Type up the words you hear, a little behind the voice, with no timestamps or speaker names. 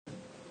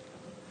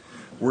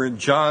We're in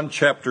John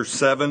chapter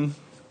 7.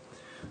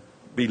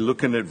 Be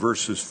looking at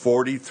verses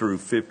 40 through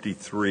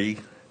 53.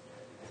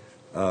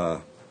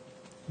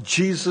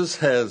 Jesus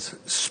has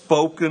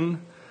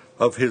spoken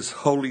of his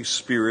Holy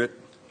Spirit,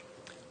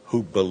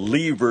 who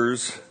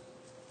believers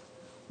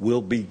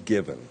will be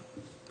given.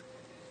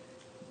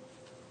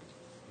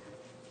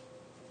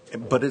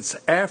 But it's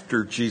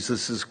after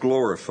Jesus is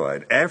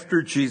glorified,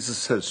 after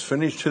Jesus has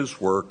finished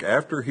his work,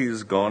 after he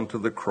has gone to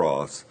the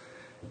cross,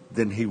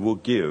 then he will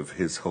give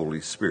his Holy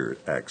Spirit,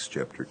 Acts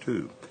chapter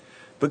 2.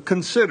 But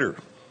consider,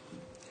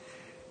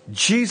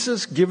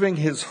 Jesus giving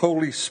his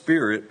Holy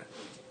Spirit,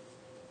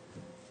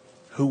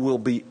 who will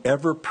be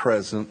ever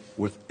present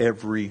with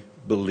every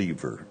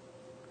believer.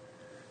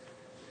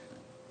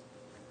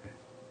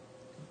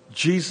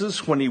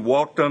 Jesus, when he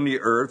walked on the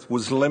earth,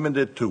 was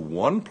limited to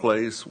one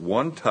place,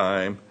 one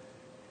time,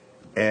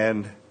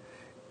 and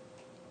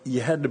you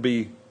had to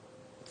be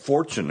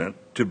fortunate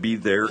to be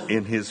there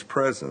in his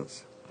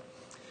presence.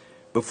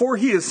 Before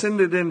he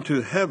ascended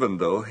into heaven,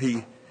 though,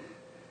 he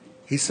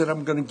said,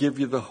 I'm going to give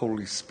you the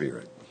Holy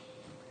Spirit,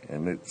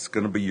 and it's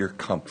going to be your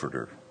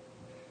comforter.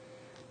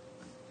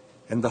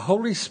 And the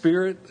Holy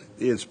Spirit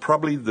is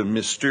probably the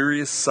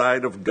mysterious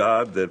side of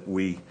God that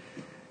we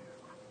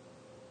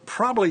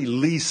probably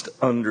least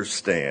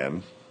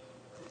understand,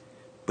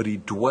 but he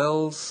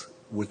dwells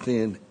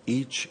within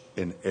each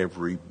and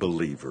every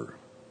believer.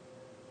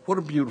 What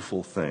a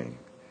beautiful thing.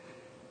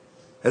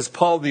 As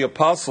Paul the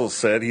Apostle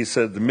said, he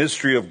said, the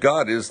mystery of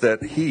God is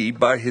that he,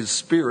 by his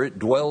Spirit,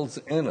 dwells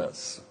in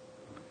us.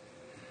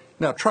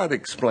 Now, try to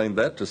explain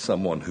that to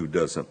someone who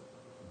doesn't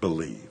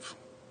believe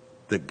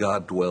that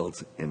God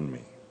dwells in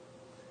me.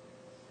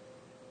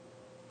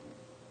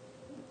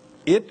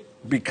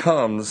 It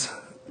becomes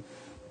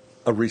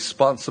a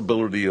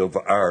responsibility of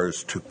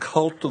ours to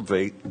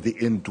cultivate the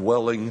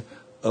indwelling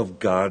of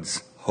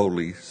God's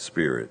Holy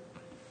Spirit.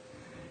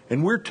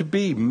 And we're to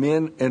be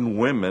men and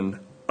women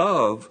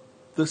of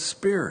the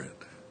Spirit.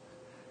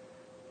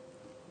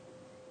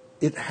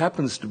 It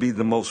happens to be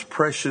the most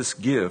precious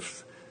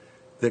gift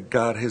that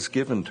God has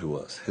given to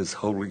us, his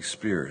Holy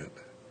Spirit.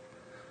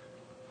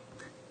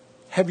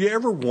 Have you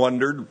ever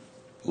wondered,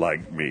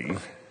 like me,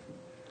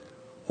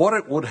 what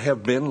it would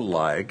have been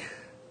like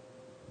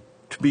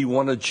to be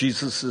one of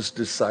Jesus'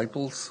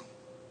 disciples?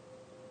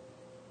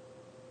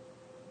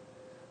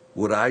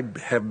 Would I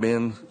have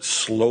been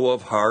slow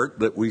of heart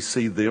that we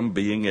see them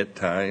being at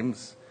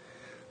times?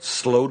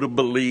 Slow to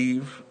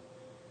believe?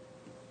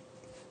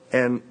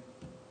 And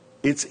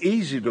it's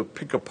easy to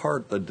pick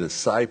apart the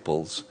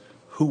disciples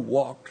who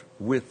walked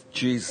with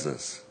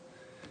Jesus.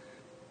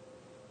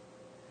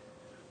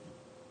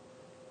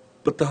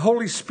 But the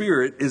Holy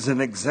Spirit is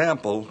an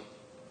example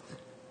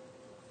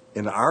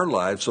in our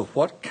lives of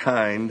what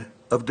kind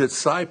of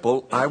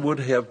disciple I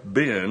would have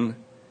been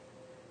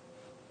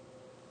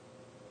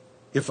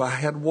if I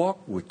had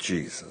walked with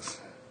Jesus.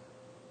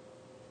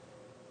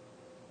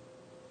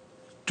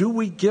 Do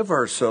we give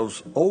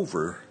ourselves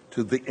over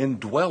to the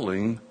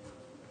indwelling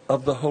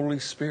of the Holy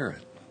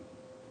Spirit?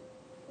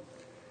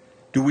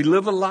 Do we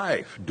live a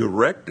life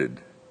directed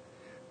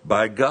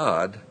by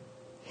God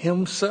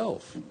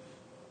himself?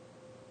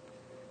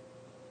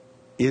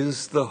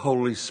 Is the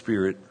Holy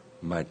Spirit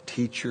my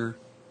teacher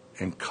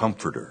and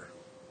comforter?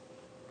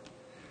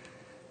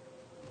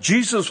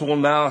 Jesus will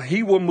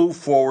move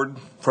forward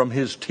from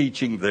his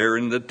teaching there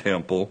in the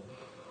temple,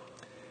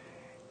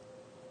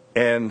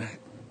 and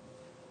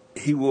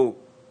he will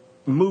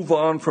move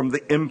on from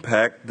the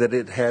impact that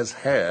it has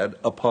had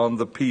upon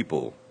the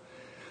people.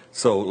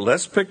 So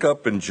let's pick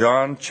up in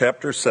John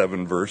chapter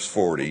 7, verse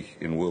 40,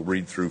 and we'll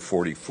read through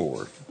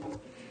 44.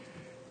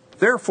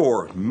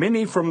 Therefore,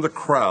 many from the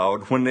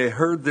crowd, when they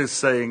heard this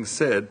saying,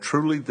 said,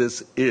 truly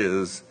this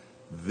is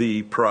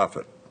the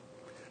prophet.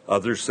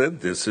 Others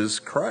said, this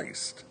is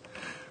Christ.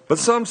 But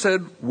some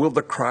said, will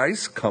the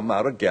Christ come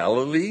out of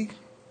Galilee?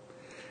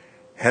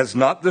 Has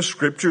not the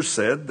scripture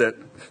said that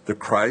the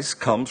Christ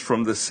comes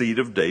from the seed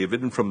of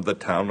David and from the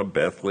town of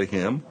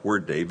Bethlehem, where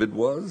David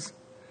was?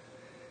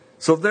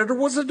 So there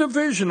was a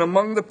division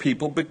among the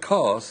people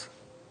because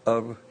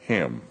of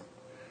him.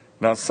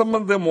 Now some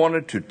of them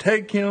wanted to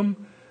take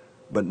him,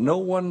 but no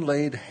one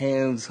laid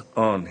hands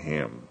on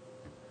him.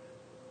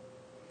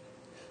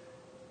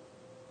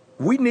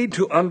 We need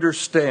to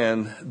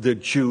understand the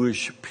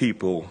Jewish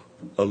people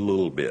a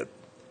little bit.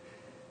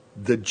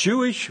 The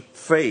Jewish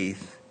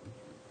faith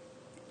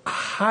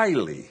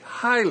highly,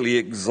 highly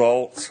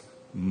exalts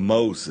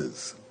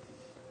Moses.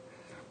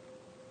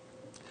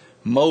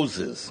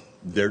 Moses,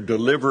 their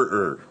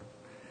deliverer,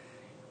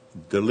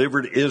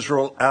 delivered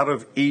Israel out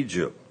of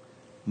Egypt.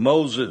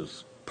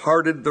 Moses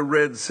parted the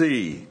Red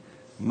Sea.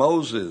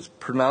 Moses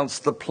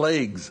pronounced the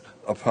plagues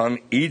upon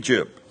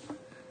Egypt.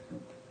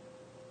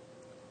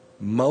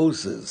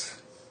 Moses,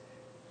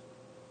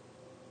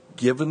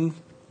 given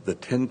the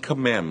Ten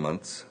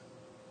Commandments,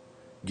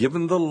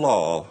 given the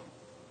law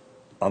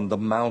on the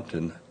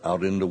mountain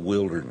out in the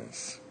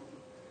wilderness.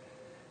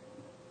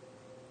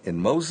 And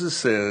Moses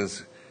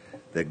says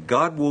that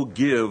God will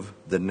give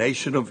the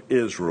nation of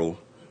Israel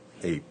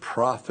a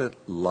prophet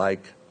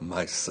like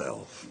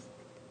myself.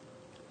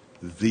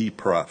 The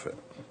prophet.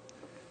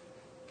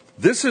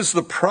 This is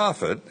the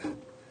prophet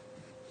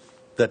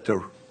that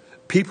the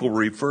people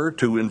refer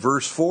to in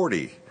verse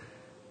 40.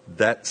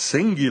 That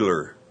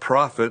singular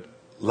prophet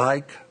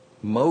like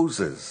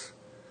Moses.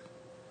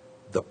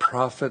 The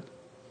prophet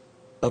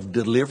of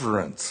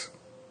deliverance.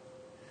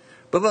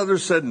 But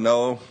others said,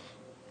 no,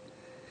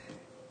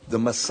 the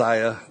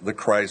Messiah, the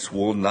Christ,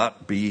 will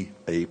not be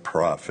a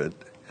prophet,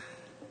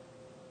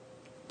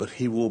 but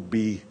he will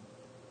be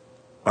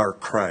our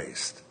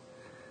Christ,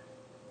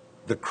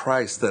 the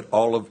Christ that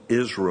all of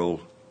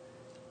Israel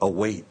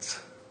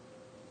awaits.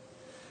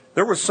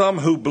 There were some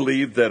who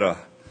believed that a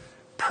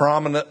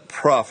prominent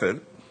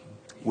prophet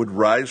would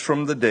rise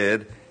from the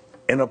dead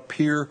and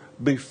appear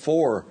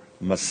before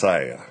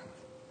Messiah.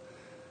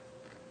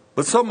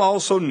 But some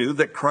also knew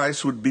that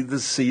Christ would be the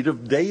seed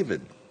of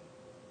David.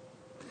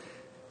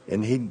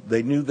 And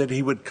they knew that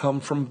he would come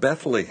from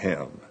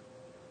Bethlehem.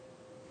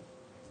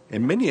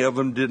 And many of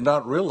them did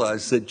not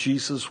realize that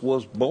Jesus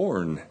was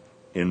born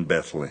in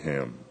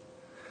Bethlehem.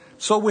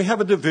 So we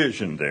have a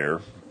division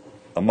there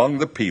among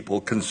the people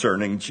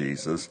concerning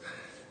Jesus.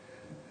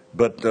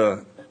 But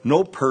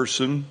no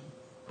person,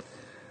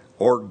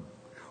 or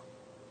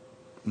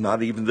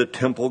not even the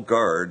temple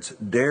guards,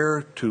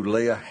 dare to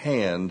lay a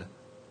hand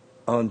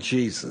on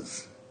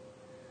Jesus.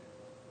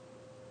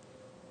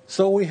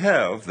 So we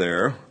have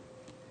there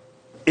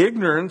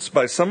ignorance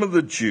by some of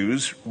the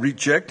Jews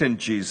rejecting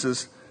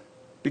Jesus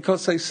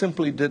because they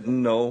simply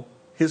didn't know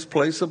his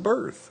place of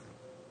birth.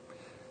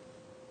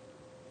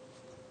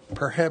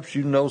 Perhaps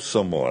you know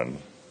someone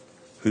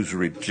who's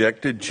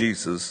rejected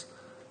Jesus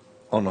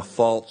on a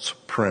false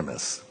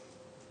premise.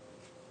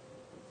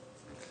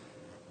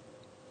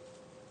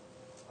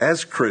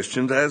 As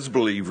Christians, as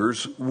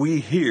believers,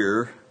 we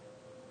hear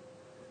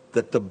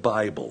that the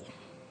Bible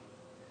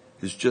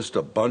is just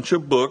a bunch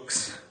of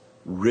books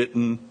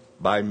written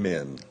by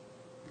men.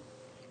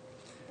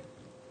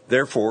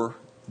 Therefore,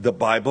 the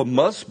Bible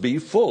must be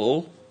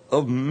full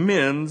of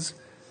men's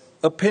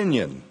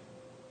opinion.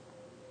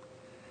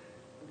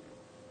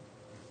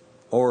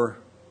 Or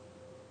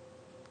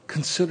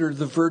consider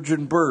the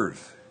virgin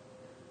birth.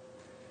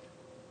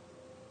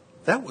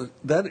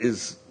 That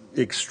is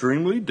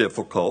extremely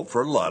difficult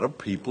for a lot of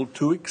people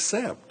to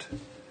accept.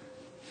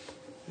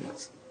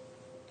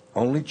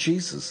 Only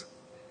Jesus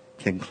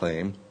can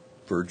claim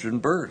virgin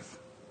birth.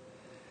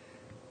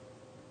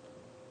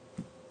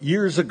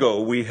 Years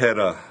ago, we had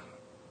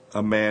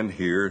a man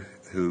here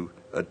who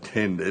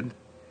attended,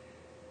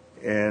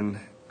 and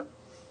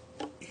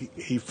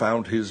he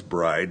found his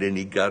bride and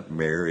he got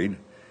married,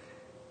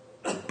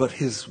 but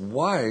his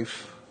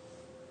wife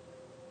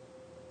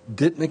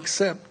didn't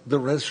accept the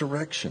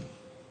resurrection.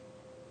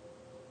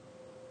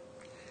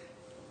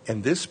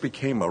 And this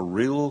became a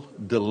real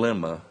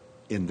dilemma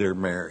in their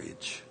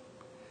marriage.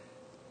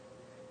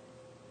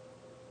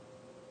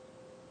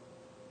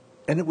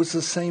 And it was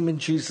the same in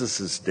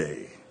Jesus'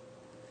 day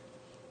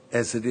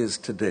as it is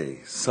today.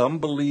 Some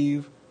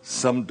believe,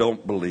 some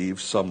don't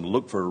believe, some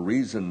look for a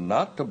reason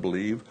not to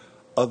believe,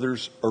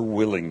 others are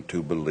willing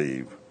to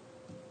believe.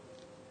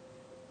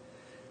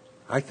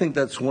 I think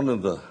that's one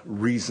of the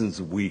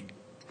reasons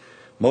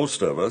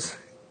most of us,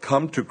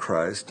 come to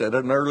Christ at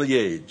an early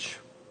age.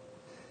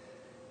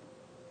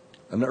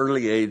 An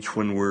early age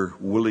when we're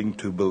willing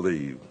to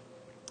believe.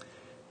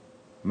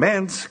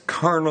 Man's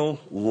carnal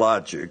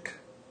logic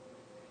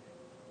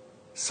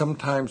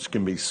sometimes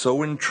can be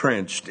so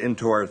entrenched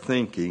into our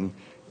thinking,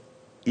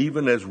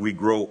 even as we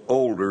grow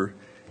older,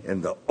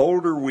 and the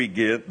older we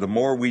get, the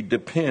more we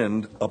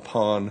depend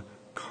upon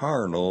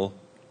carnal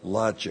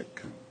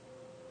logic.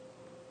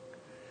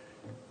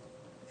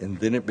 And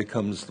then it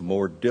becomes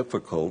more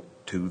difficult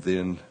to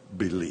then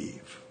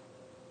believe.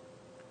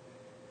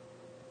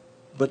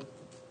 But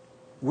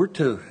we're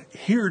to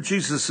hear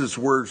Jesus'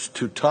 words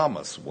to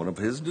Thomas, one of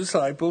his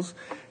disciples,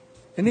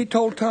 and he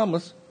told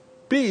Thomas,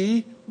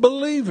 be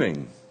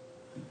believing.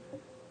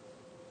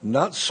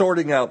 Not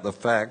sorting out the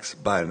facts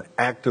by an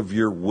act of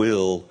your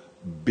will,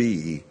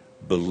 be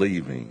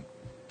believing.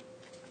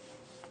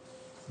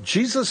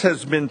 Jesus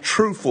has been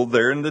truthful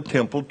there in the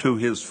temple to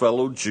his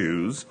fellow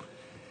Jews,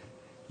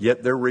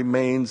 yet there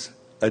remains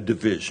a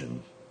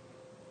division.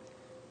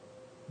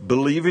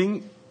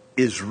 Believing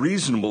is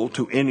reasonable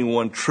to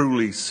anyone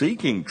truly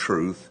seeking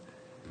truth,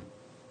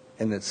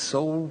 and it's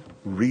so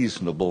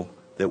reasonable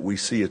that we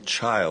see a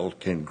child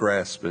can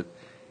grasp it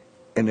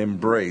and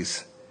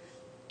embrace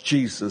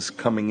Jesus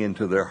coming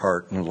into their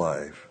heart and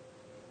life.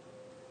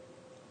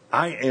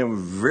 I am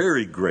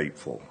very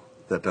grateful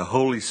that the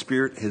Holy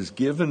Spirit has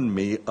given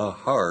me a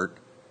heart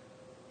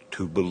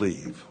to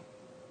believe.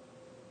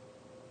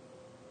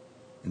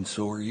 And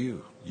so are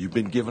you. You've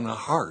been given a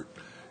heart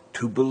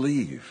to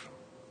believe.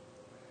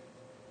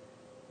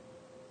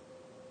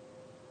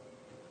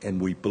 And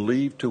we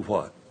believe to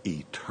what?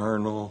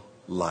 Eternal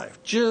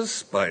life.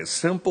 Just by a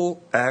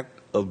simple act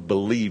of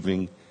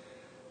believing,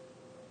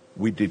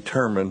 we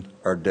determine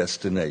our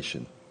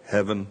destination,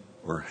 heaven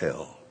or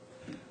hell.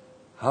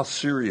 How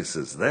serious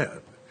is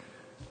that?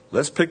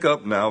 Let's pick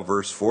up now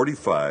verse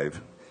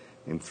 45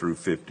 and through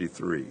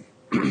 53.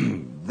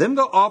 Then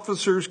the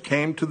officers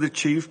came to the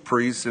chief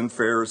priests and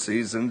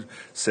Pharisees and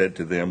said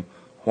to them,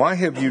 "Why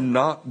have you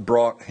not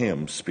brought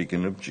him?"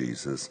 Speaking of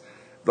Jesus.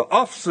 The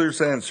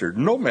officers answered,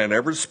 "No man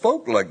ever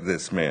spoke like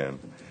this man."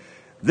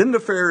 Then the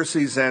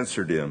Pharisees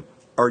answered him,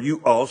 "Are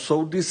you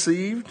also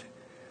deceived?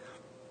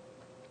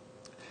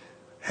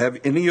 Have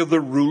any of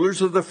the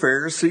rulers of the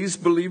Pharisees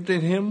believed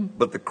in him?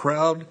 But the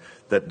crowd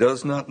that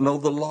does not know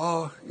the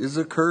law is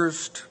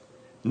accursed."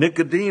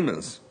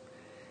 Nicodemus,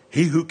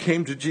 he who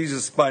came to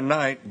Jesus by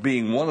night,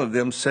 being one of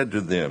them, said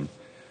to them,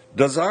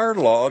 "Does our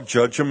law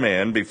judge a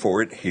man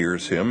before it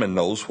hears him and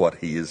knows what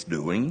he is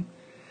doing?"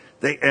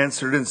 They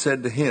answered and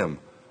said to him,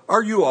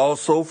 "Are you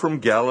also from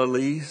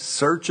Galilee?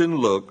 Search and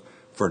look,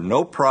 for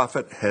no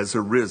prophet has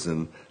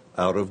arisen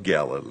out of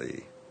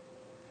Galilee."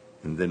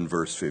 And then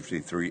verse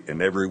 53,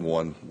 and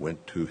everyone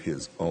went to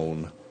his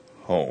own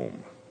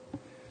home.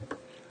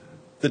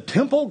 The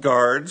temple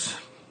guards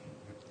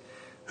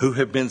who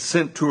have been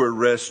sent to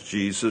arrest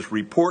Jesus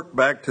report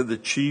back to the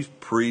chief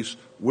priests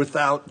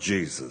without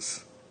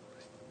Jesus.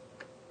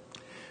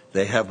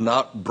 They have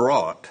not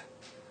brought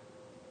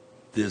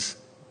this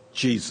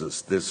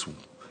Jesus,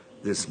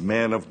 this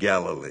man of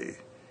Galilee.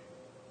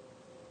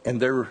 And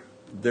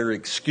their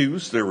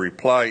excuse, their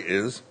reply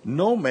is,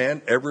 "No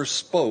man ever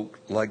spoke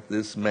like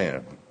this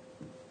man."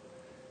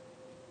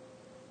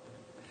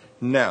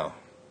 Now,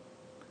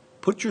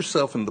 put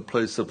yourself in the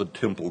place of a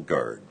temple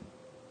guard.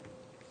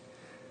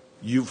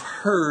 You've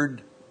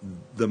heard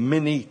the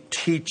many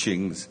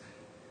teachings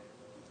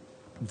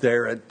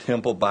there at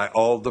temple by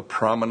all the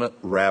prominent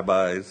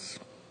rabbis.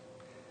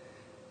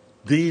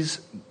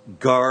 These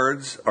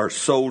guards are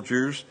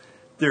soldiers.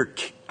 They're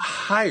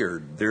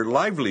hired. Their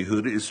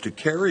livelihood is to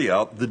carry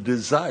out the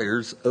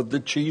desires of the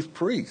chief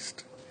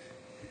priest.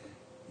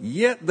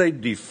 Yet they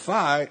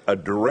defy a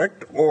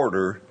direct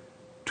order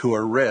to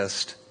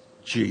arrest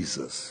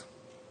Jesus.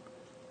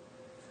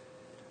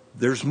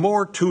 There's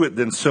more to it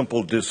than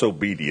simple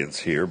disobedience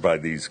here by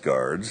these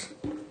guards.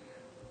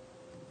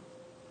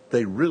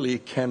 They really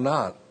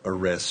cannot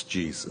arrest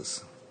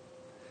Jesus.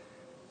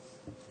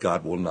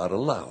 God will not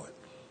allow it.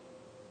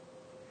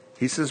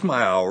 He says,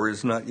 "My hour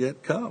is not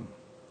yet come."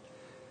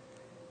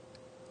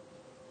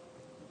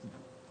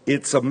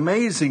 It's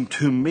amazing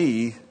to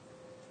me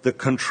the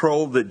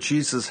control that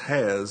Jesus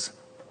has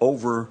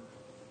over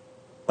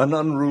an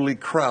unruly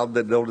crowd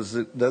that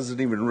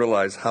doesn't even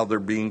realize how they're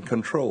being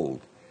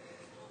controlled.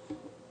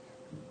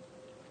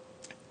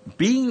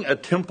 Being a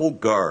temple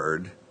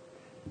guard,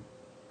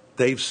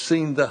 they've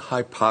seen the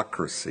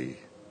hypocrisy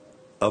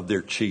of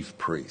their chief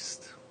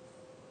priest.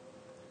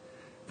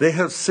 They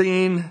have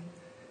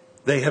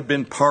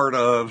been part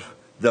of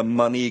the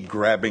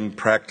money-grabbing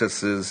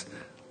practices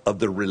of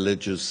the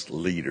religious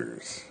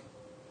leaders.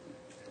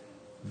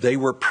 They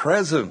were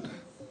present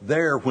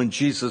there when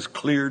Jesus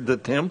cleared the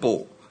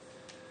temple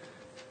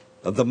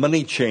of the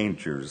money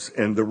changers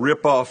and the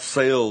rip-off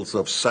sales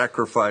of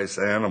sacrifice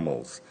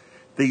animals.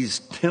 These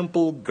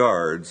temple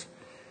guards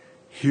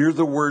hear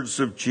the words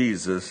of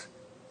Jesus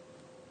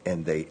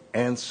and they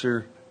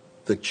answer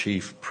the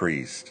chief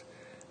priest.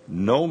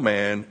 "No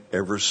man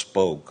ever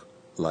spoke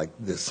like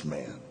this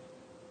man."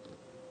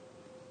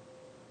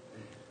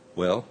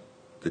 Well,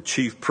 the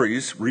chief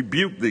priests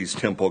rebuke these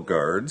temple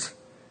guards,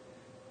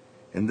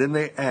 and then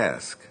they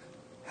ask,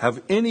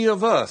 have any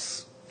of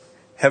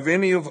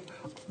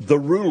the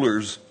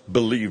rulers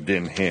believed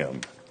in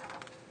him?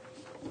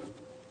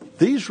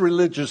 These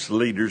religious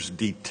leaders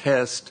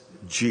detest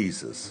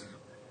Jesus.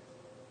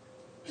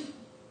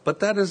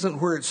 But that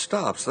isn't where it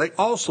stops. They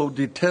also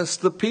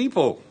detest the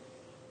people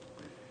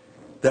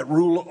that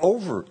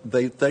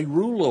they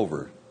rule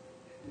over.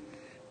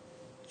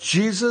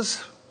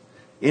 Jesus,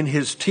 in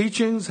his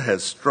teachings,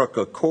 has struck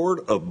a chord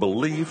of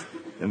belief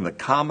in the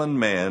common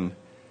man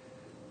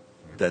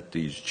that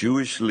these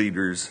Jewish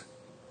leaders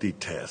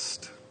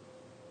detest.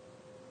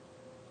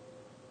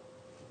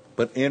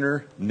 But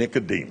enter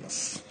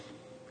Nicodemus.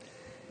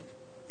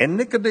 And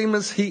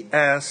Nicodemus, he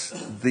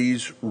asked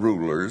these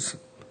rulers.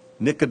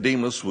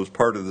 Nicodemus was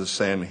part of the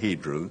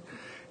Sanhedrin.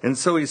 And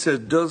so he says,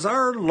 "Does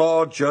our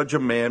law judge a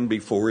man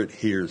before it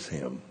hears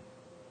him?"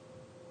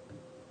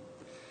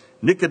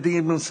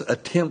 Nicodemus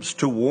attempts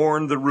to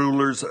warn the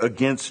rulers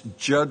against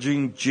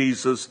judging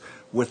Jesus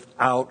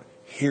without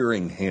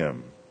hearing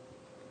him.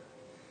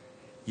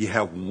 You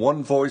have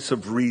one voice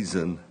of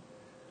reason,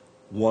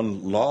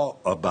 one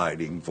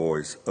law-abiding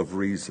voice of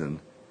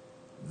reason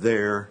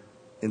there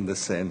in the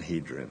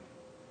Sanhedrin.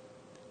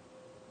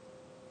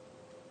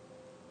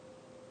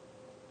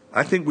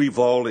 I think we've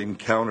all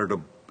encountered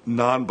a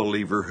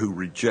non-believer who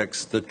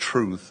rejects the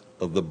truth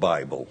of the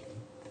Bible.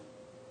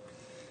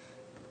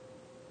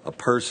 A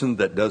person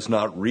that does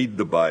not read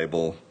the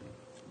Bible,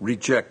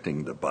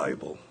 rejecting the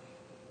Bible.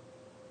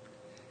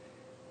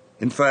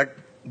 In fact,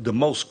 the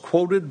most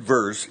quoted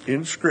verse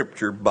in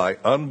Scripture by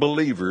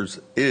unbelievers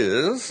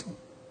is,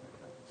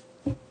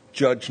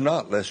 "Judge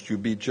not, lest you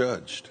be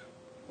judged."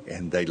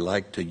 And they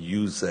like to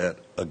use that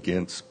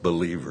against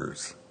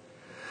believers.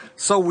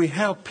 So we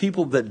have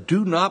people that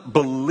do not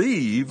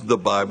believe the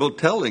Bible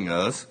telling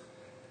us,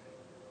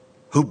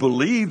 who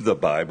believe the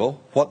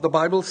Bible, what the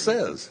Bible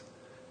says.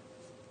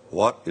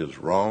 What is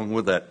wrong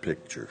with that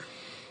picture?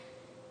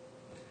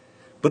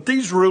 But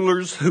these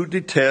rulers who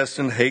detest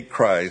and hate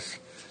Christ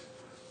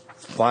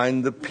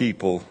find the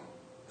people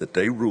that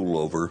they rule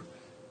over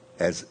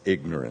as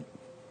ignorant.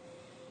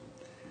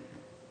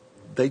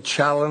 They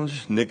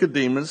challenge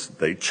Nicodemus.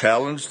 They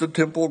challenge the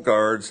temple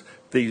guards.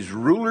 These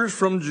rulers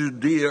from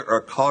Judea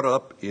are caught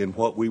up in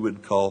what we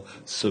would call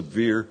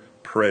severe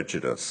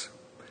prejudice.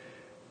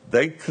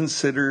 They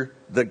consider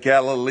the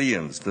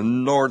Galileans, the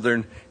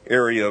northern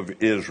area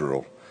of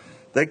Israel,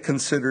 they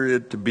consider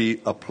it to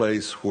be a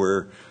place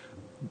where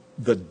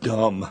the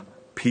dumb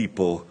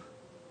people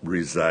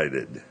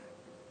resided.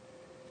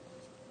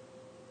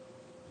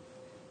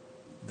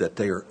 That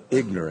they are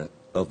ignorant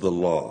of the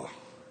law.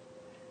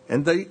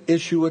 And they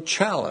issue a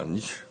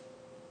challenge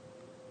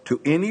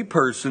to any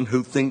person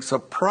who thinks a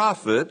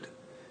prophet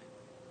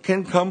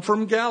can come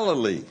from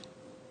Galilee.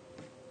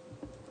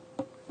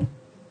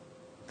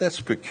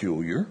 That's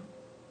peculiar.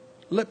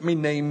 Let me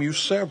name you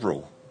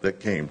several that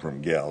came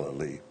from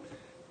Galilee.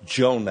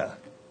 Jonah,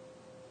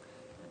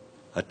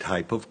 a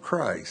type of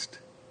Christ,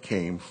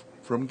 came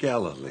from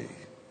Galilee.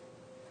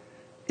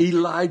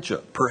 Elijah,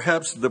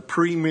 perhaps the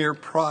premier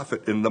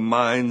prophet in the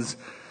minds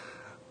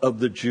of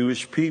the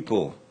Jewish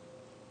people,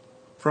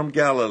 from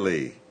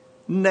Galilee.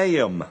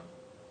 Nahum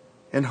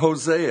and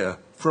Hosea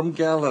from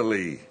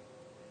Galilee.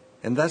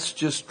 And that's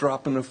just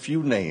dropping a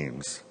few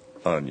names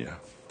on you.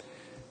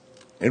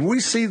 And we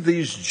see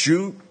these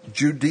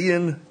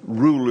Judean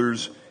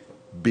rulers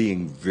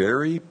being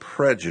very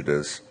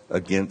prejudiced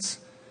against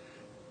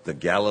the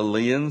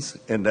Galileans,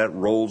 and that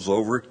rolls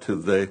over to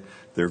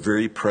they're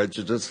very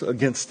prejudiced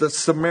against the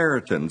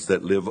Samaritans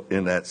that live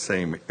in that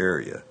same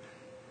area.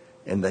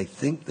 And they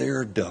think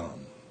they're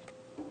dumb.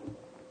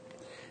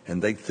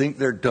 And they think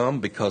they're dumb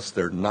because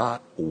they're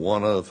not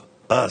one of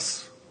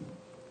us.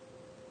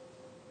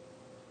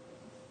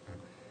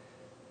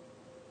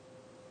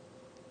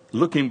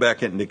 Looking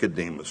back at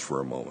Nicodemus for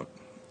a moment.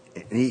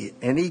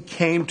 And he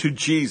came to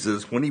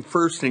Jesus, when he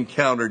first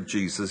encountered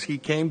Jesus, he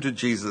came to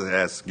Jesus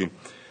asking,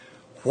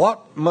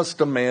 what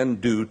must a man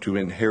do to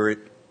inherit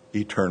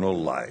eternal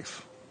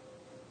life?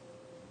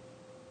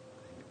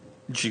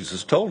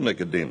 Jesus told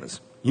Nicodemus,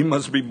 you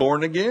must be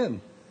born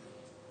again.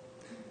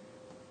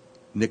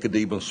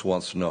 Nicodemus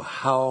wants to know,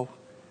 how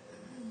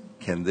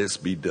can this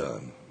be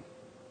done?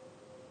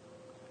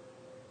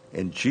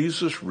 And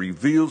Jesus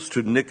reveals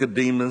to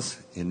Nicodemus,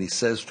 and he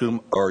says to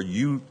him, are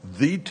you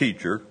the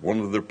teacher, one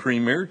of the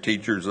premier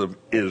teachers of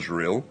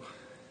Israel,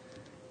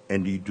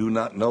 and you do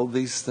not know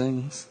these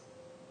things?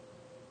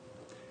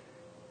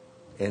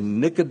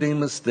 And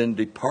Nicodemus then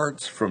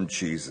departs from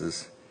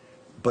Jesus,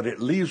 but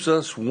it leaves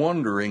us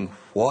wondering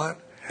what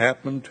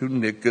happened to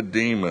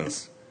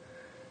Nicodemus.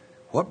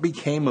 What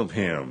became of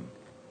him?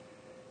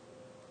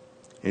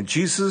 And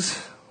Jesus'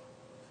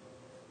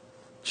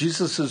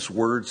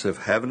 words have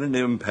had an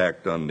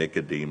impact on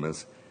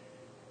Nicodemus.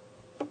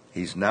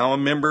 He's now a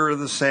member of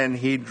the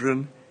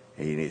Sanhedrin,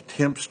 and he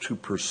attempts to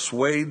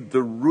persuade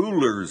the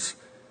rulers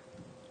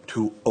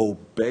to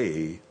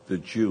obey the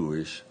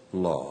Jewish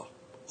law.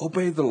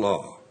 Obey the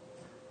law.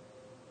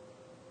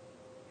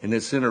 And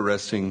it's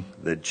interesting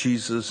that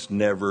Jesus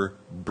never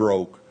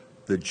broke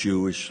the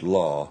Jewish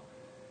law.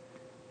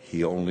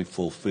 He only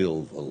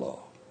fulfilled the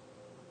law.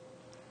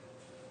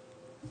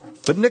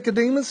 But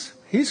Nicodemus,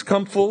 he's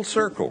come full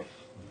circle.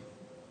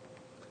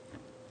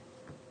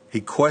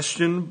 He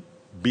questioned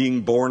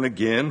being born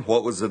again,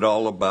 what was it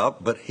all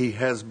about? But he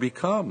has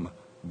become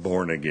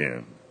born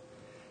again.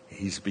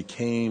 He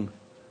became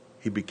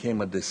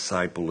a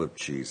disciple of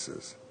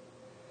Jesus.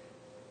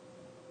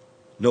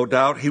 No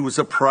doubt he was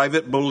a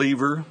private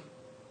believer.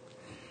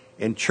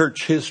 And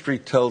church history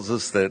tells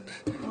us that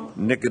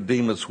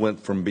Nicodemus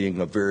went from being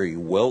a very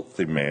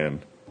wealthy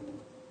man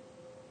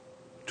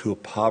to a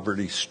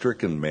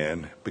poverty-stricken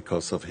man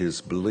because of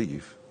his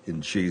belief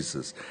in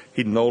Jesus.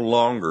 He no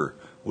longer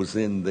was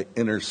in the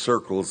inner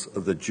circles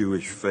of the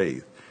Jewish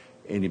faith,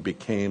 and he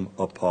became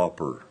a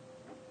pauper.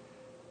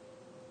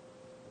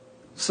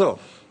 So,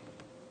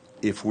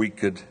 if we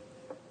could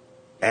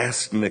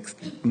ask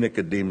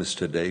Nicodemus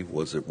today,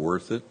 was it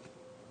worth it?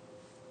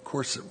 Of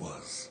course it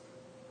was.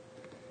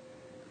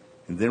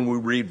 And then we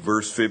read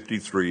verse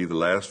 53, the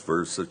last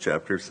verse of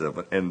chapter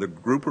 7, and the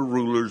group of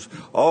rulers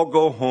all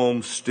go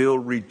home still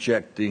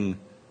rejecting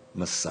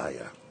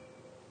Messiah.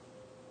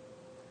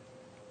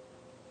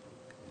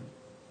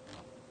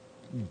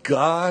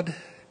 God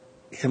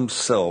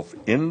himself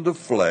in the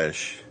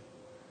flesh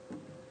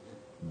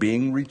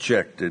being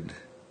rejected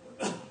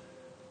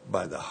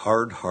by the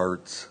hard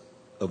hearts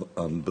of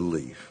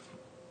unbelief.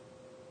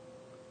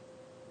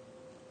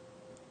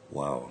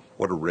 Wow,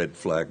 what a red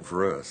flag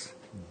for us.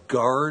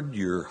 Guard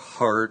your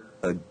heart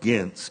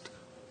against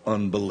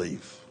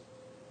unbelief.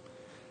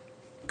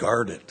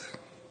 Guard it.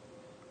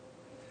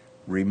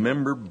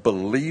 Remember,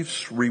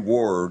 belief's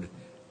reward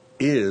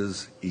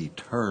is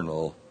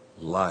eternal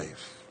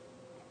life.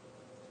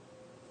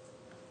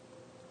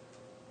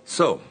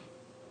 So,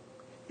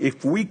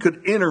 if we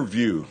could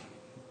interview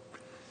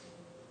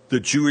the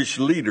Jewish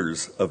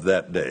leaders of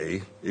that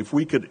day, if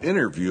we could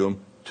interview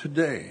them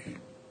today,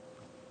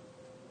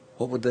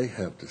 what would they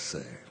have to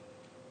say?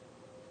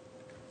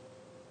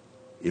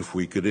 If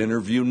we could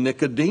interview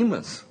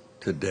Nicodemus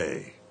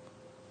today,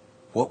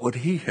 what would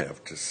he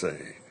have to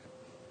say?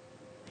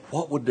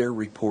 What would their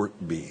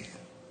report be?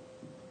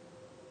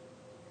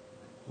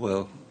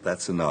 Well,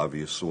 that's an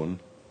obvious one.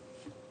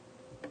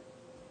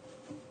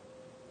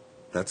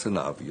 That's an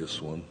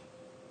obvious one.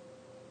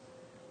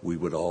 We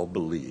would all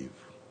believe.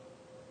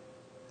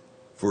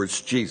 For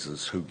it's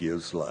Jesus who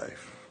gives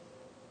life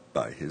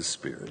by his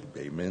Spirit.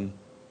 Amen.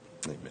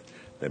 Amen.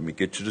 Let me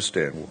get you to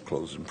stand. We'll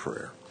close in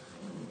prayer.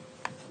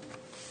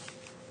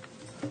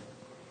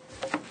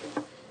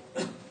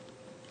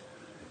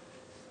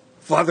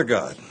 Father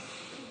God,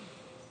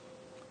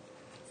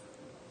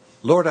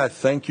 Lord, I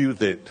thank you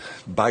that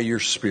by your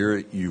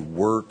Spirit you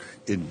work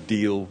and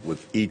deal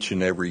with each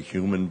and every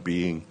human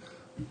being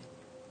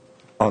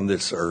on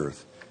this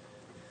earth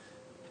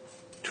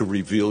to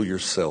reveal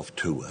yourself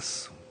to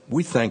us.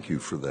 We thank you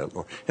for that,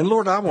 Lord. And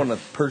Lord, I want to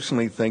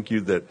personally thank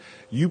you that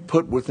you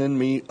put within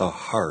me a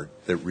heart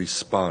that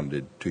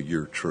responded to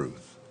your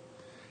truth.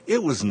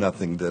 It was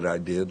nothing that I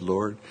did,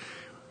 Lord.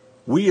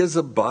 We as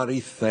a body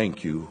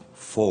thank you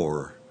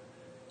for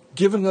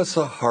giving us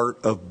a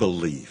heart of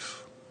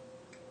belief.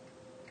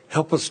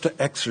 Help us to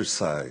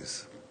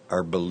exercise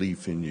our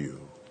belief in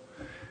you.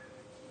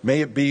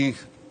 May it be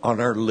on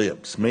our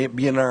lips. May it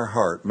be in our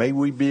heart. May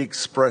we be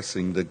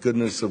expressing the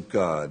goodness of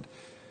God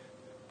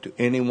to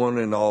anyone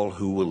and all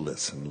who will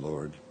listen,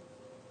 Lord.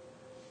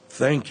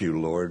 Thank you,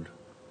 Lord,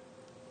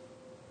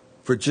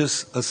 for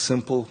just a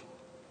simple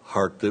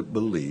heart that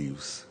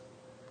believes.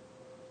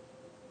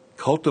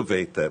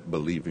 Cultivate that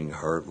believing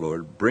heart,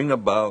 Lord. Bring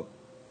about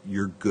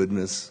your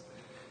goodness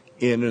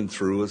in and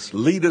through us.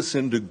 Lead us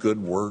into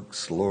good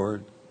works,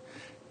 Lord.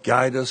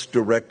 Guide us,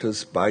 direct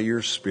us by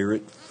your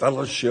Spirit.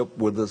 Fellowship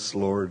with us,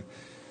 Lord,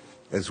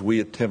 as we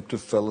attempt to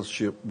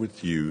fellowship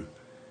with you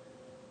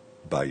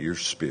by your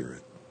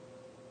Spirit.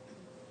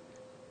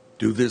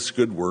 Do this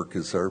good work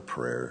is our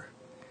prayer,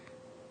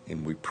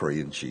 and we pray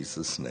in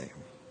Jesus' name.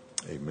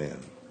 Amen.